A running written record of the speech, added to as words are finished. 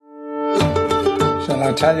Well,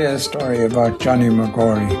 I'll tell you a story about Johnny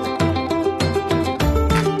McGorry.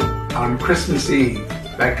 On Christmas Eve,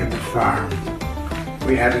 back in the farm,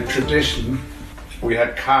 we had a tradition. We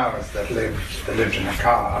had cows that lived in a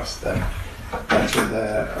cow house. That's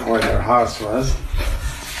where their house was.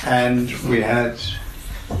 And we had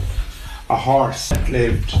a horse that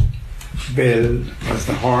lived. Bill was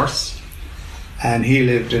the horse, and he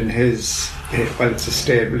lived in it's a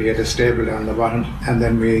stable. He had a stable down the bottom, and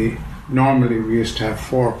then we used to have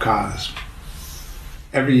 4 cows.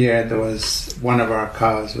 Every year there was one of our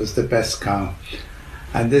cows was the best cow,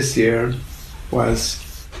 and this year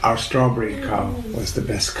was our strawberry cow was the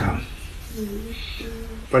best cow.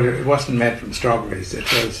 But it wasn't made from strawberries.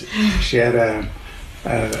 She had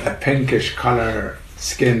a pinkish colour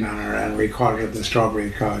skin on her, and we called her the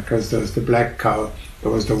strawberry cow because there was the black cow,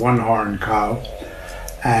 there was the one-horn cow,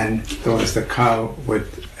 and there was the cow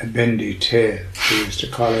with a bendy tail. We used to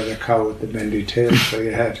call her the cow with the bendy tail. So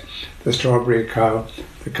you had the strawberry cow,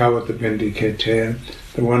 the cow with the bendy tail,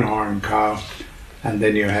 the one-horn cow, and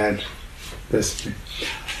then you had this.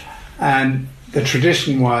 And the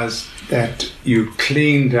tradition was that you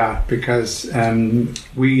cleaned out, because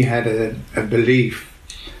we had a belief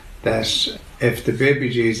that if the baby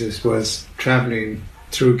Jesus was travelling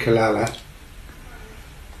through Killala,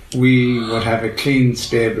 we would have a clean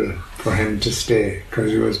stable for him to stay,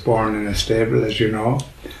 because he was born in a stable, as you know,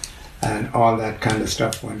 and all that kind of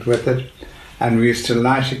stuff went with it. And we used to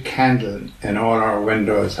light a candle in all our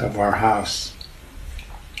windows of our house,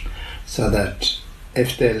 so that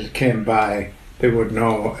if they came by, they would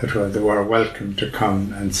know they were welcome to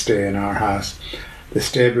come and stay in our house. The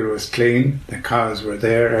stable was clean, the cows were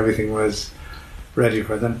there, everything was ready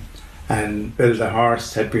for them, and Bill the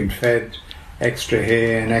horse had been fed extra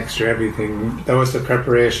hay and extra everything. That was the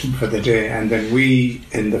preparation for the day. And then we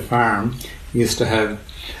in the farm used to have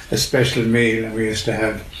a special meal, and we used to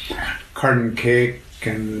have curd cake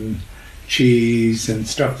and cheese and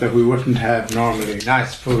stuff that we wouldn't have normally,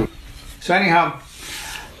 nice food. So anyhow,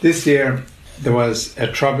 this year there was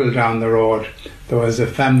a trouble down the road. There was a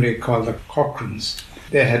family called the Cochrans.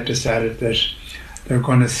 They had decided that they're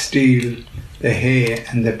going to steal the hay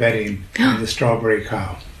and the bedding from the strawberry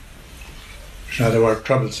cow. So they were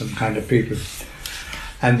troublesome kind of people.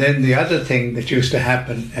 And then the other thing that used to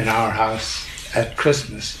happen in our house at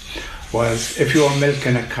Christmas was, if you were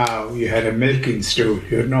milking a cow, you had a milking stool.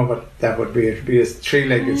 You'd know what that would be. It'd be a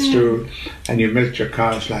 3-legged stool, and you milked your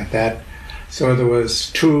cows like that. So there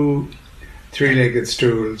was 2 3-legged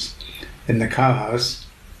stools in the cow house,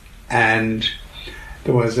 and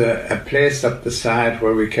there was a place up the side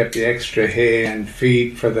where we kept the extra hay and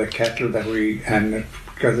feed for the cattle and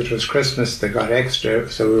because it was Christmas, they got extra,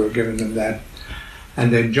 so we were giving them that.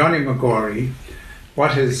 And then Johnny McGorry,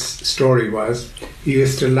 what his story was, he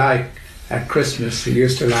used to like, at Christmas, he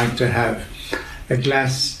used to like to have a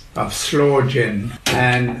glass of sloe gin,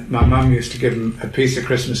 and my mum used to give him a piece of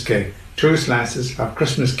Christmas cake, 2 slices of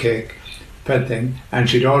Christmas cake, that thing, and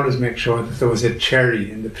she'd always make sure that there was a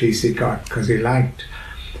cherry in the piece he got, because he liked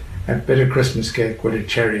a bit of Christmas cake with a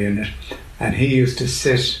cherry in it. And he used to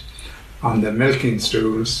sit on the milking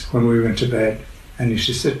stools when we went to bed, and he used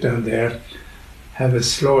to sit down there, have a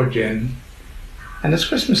sloe gin and his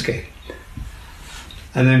Christmas cake.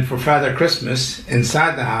 And then for Father Christmas,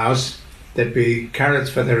 inside the house, there'd be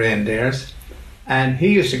carrots for the reindeers, and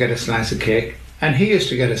he used to get a slice of cake, and he used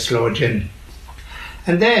to get a sloe gin.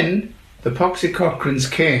 And then the Poxy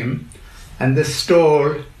Cochrans came, and they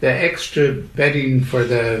stole the extra bedding for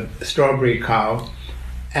the strawberry cow,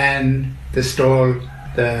 and they stole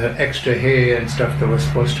the extra hay and stuff that was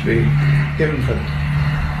supposed to be given for them.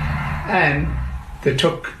 And they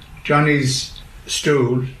took Johnny's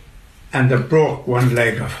stool and they broke one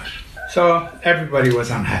leg of it. So everybody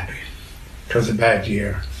was unhappy. It was a bad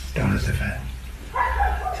year down at the farm.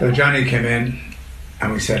 So Johnny came in,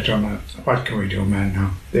 and we said to him, "What can we do, man,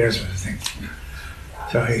 now? There's what I think."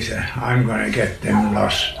 So he said, "I'm going to get them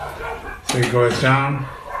lot." So he goes down,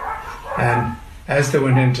 and as they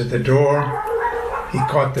went into the door, he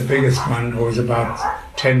caught the biggest one, who was about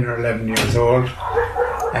 10 or 11 years old,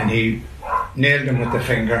 and he nailed him with the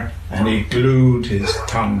finger, and he glued his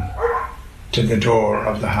tongue to the door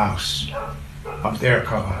of the house, of their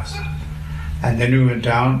cow house. And then we went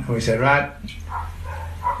down, and we said, "Right,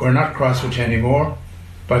 we're not cross with you anymore,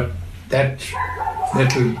 but that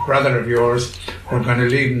little brother of yours, we're going to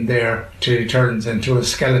leave him there till he turns into a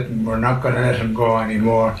skeleton. We're not going to let him go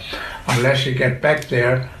anymore unless you get back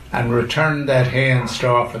there and return that hay and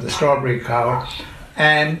straw for the strawberry cow,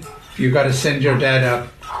 and you got to send your dad up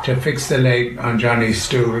to fix the leg on Johnny's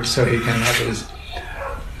stool so he can have his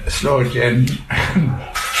sloe gin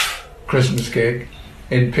Christmas cake."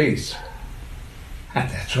 in peace. And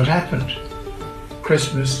that's what happened.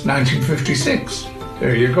 Christmas 1956.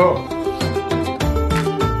 There you go.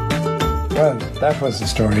 Well, that was the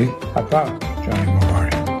story about Johnny Moore.